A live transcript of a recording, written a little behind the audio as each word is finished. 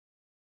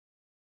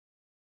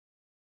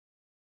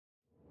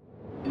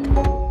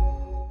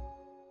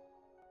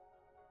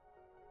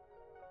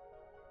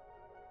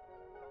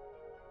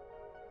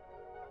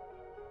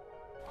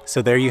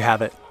So there you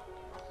have it.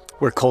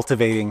 We're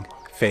cultivating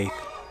faith.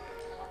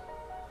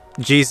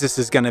 Jesus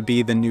is going to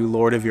be the new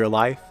Lord of your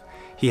life.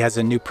 He has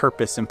a new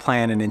purpose and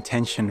plan and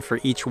intention for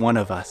each one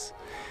of us.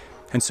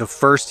 And so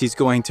first, he's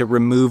going to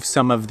remove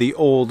some of the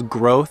old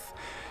growth,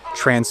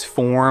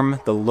 transform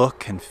the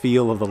look and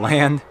feel of the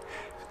land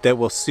that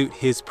will suit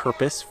his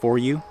purpose for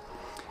you.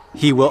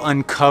 He will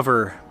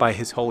uncover by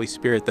his Holy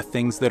Spirit the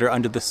things that are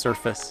under the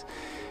surface,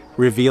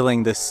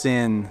 revealing the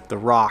sin, the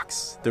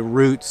rocks, the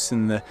roots,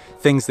 and the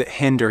things that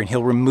hinder, and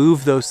he'll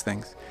remove those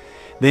things.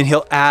 Then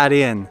he'll add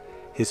in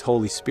his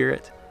Holy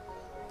Spirit.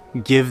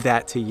 Give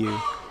that to you.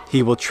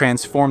 He will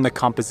transform the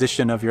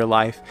composition of your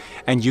life,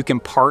 and you can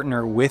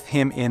partner with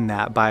him in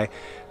that by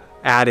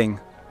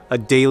adding a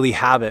daily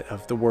habit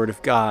of the Word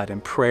of God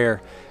and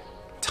prayer,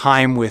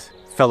 time with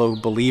fellow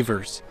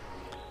believers,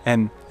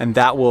 and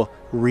that will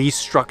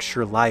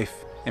restructure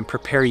life and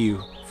prepare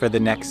you for the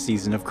next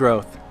season of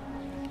growth.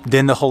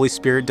 Then the Holy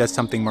Spirit does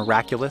something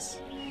miraculous.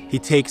 He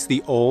takes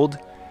the old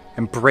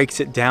and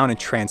breaks it down and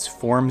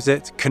transforms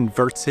it,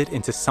 converts it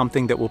into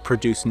something that will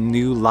produce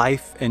new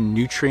life and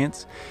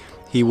nutrients.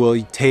 He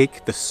will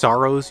take the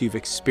sorrows you've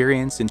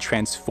experienced and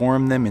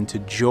transform them into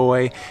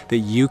joy that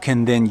you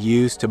can then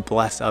use to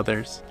bless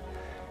others.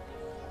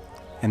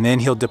 And then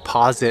he'll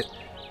deposit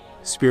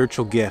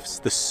spiritual gifts,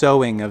 the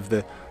sowing of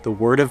the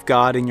Word of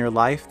God in your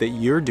life that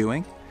you're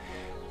doing,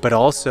 but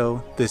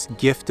also this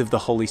gift of the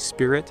Holy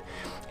Spirit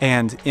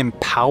and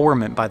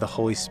empowerment by the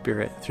Holy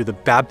Spirit through the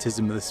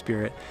baptism of the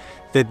Spirit,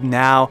 that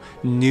now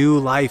new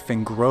life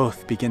and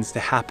growth begins to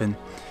happen.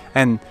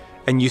 And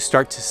you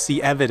start to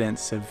see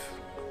evidence of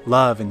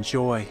love and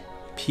joy,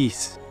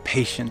 peace,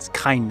 patience,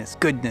 kindness,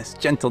 goodness,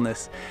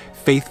 gentleness,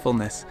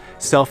 faithfulness,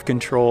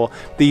 self-control.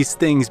 These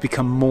things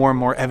become more and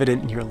more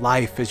evident in your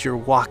life as you're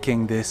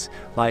walking this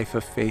life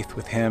of faith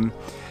with him.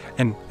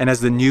 And as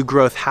the new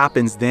growth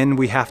happens, then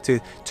we have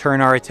to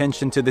turn our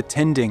attention to the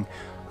tending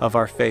of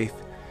our faith,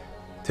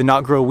 to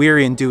not grow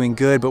weary in doing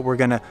good, but we're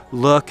going to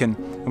look and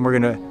we're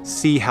going to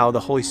see how the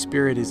Holy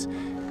Spirit is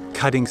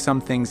cutting some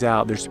things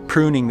out. There's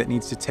pruning that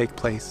needs to take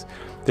place.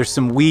 There's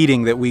some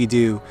weeding that we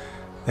do.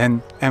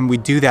 And we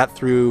do that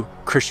through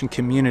Christian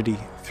community,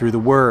 through the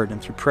Word and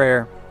through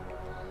prayer.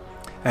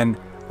 And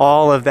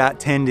all of that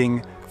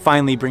tending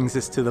finally brings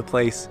us to the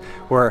place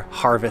where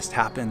harvest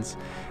happens.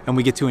 And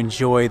we get to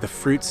enjoy the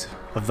fruits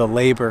of the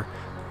labor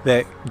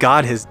that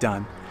God has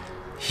done.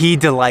 He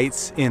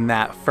delights in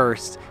that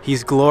first.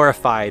 He's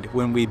glorified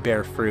when we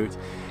bear fruit.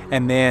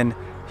 And then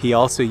he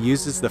also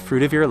uses the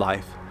fruit of your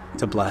life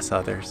to bless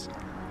others.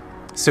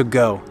 So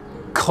go,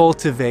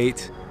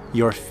 cultivate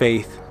your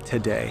faith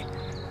today.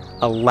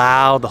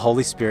 Allow the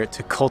Holy Spirit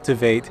to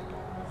cultivate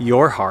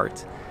your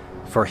heart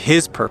for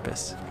his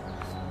purpose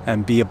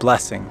and be a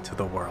blessing to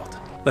the world.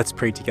 Let's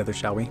pray together,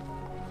 shall we?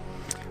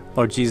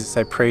 Lord Jesus,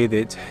 I pray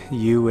that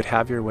you would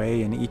have your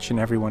way in each and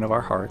every one of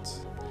our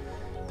hearts,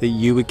 that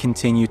you would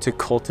continue to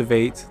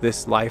cultivate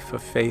this life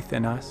of faith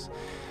in us,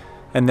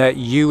 and that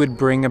you would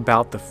bring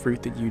about the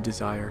fruit that you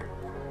desire.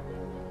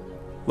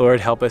 Lord,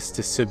 help us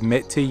to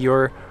submit to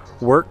your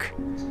work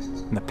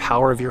and the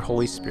power of your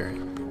Holy Spirit,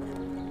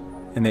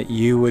 and that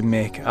you would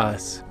make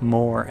us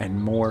more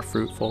and more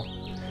fruitful,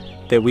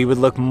 that we would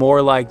look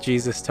more like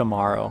Jesus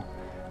tomorrow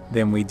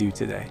than we do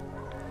today.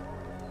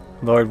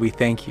 Lord, we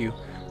thank you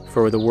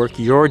for the work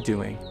you're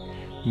doing.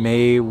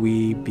 May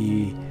we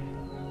be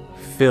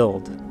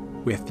filled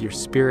with your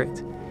Spirit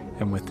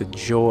and with the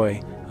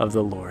joy of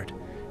the Lord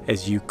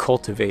as you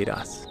cultivate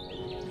us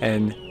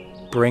and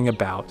bring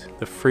about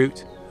the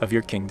fruit of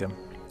your kingdom.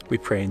 We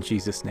pray in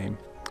Jesus' name.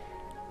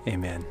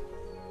 Amen.